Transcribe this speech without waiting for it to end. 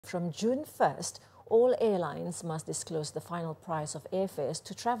from June 1st, all airlines must disclose the final price of airfares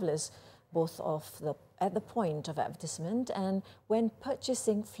to travellers, both at the point of advertisement and when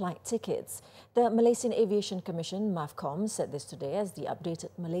purchasing flight tickets. The Malaysian Aviation Commission, MAVCOM, said this today as the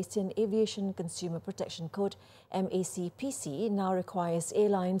updated Malaysian Aviation Consumer Protection Code, MACPC, now requires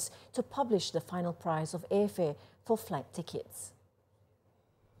airlines to publish the final price of airfare for flight tickets.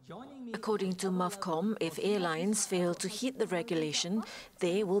 According to MAVCOM, if airlines fail to heed the regulation,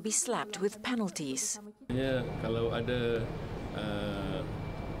 they will be slapped with penalties. Kalau ada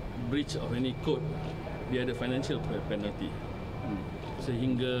breach of any code, dia ada financial penalty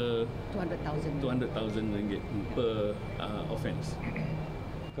sehingga 200,000 ringgit per offence.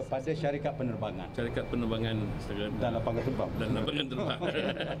 Kepada syarikat penerbangan dan lapangan terbang.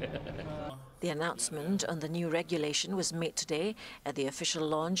 The announcement on the new regulation was made today at the official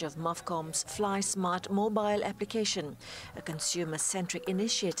launch of MAVCOM's Fly Smart mobile application, a consumer-centric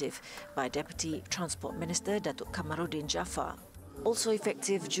initiative by Deputy Transport Minister Datuk Kamarudin Jaafar. Also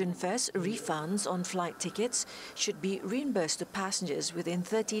effective June 1st, refunds on flight tickets should be reimbursed to passengers within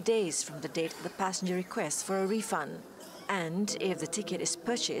 30 days from the date the passenger requests for a refund. And if the ticket is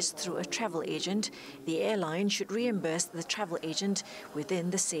purchased through a travel agent, the airline should reimburse the travel agent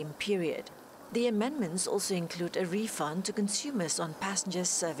within the same period. The amendments also include a refund to consumers on passenger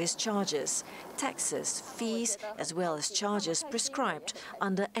service charges, taxes, fees, as well as charges prescribed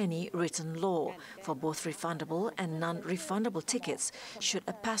under any written law for both refundable and non-refundable tickets should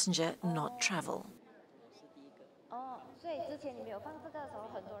a passenger not travel.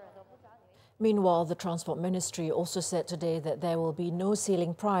 Meanwhile, the Transport Ministry also said today that there will be no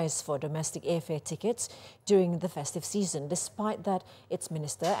ceiling price for domestic airfare tickets during the festive season. Despite that, its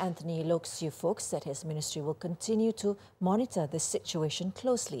Minister, Anthony Loke Siu Fook, said his ministry will continue to monitor this situation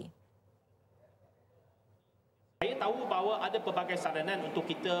closely. Saya tahu bahawa ada pelbagai saranan untuk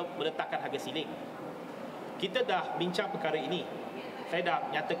kita meletakkan harga siling. Kita dah bincang perkara ini. Saya dah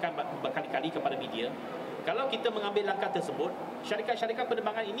nyatakan berkali-kali kepada media. Kalau kita mengambil langkah tersebut, syarikat-syarikat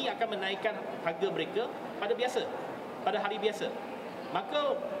penerbangan ini akan menaikkan harga mereka pada hari biasa.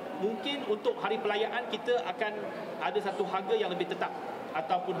 Maka mungkin untuk hari perayaan kita akan ada satu harga yang lebih tetap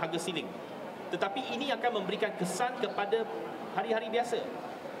ataupun harga siling. Tetapi ini akan memberikan kesan kepada hari-hari biasa.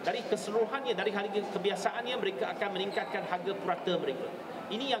 Dari keseluruhannya, dari hari kebiasaannya, mereka akan meningkatkan harga purata mereka.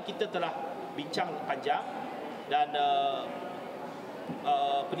 Ini yang kita telah bincang panjang dan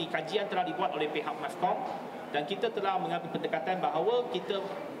kajian telah dibuat oleh pihak MAVCOM dan kita telah mengambil pendekatan bahawa kita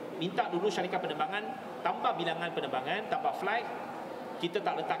minta dulu syarikat penerbangan tambah bilangan penerbangan, tambah flight. Kita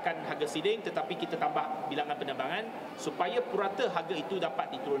tak letakkan harga siling tetapi kita tambah bilangan penerbangan supaya purata harga itu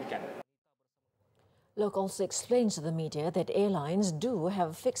dapat diturunkan. Loke also explains to the media that airlines do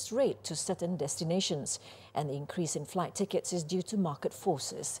have a fixed rate to certain destinations and the increase in flight tickets is due to market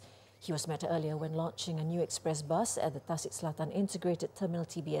forces. He was met earlier when launching a new express bus at the Tasik Selatan Integrated Terminal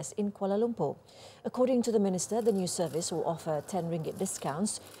TBS in Kuala Lumpur. According to the minister, the new service will offer 10 ringgit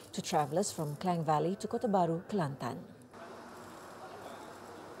discounts to travellers from Klang Valley to Kota Baru, Kelantan.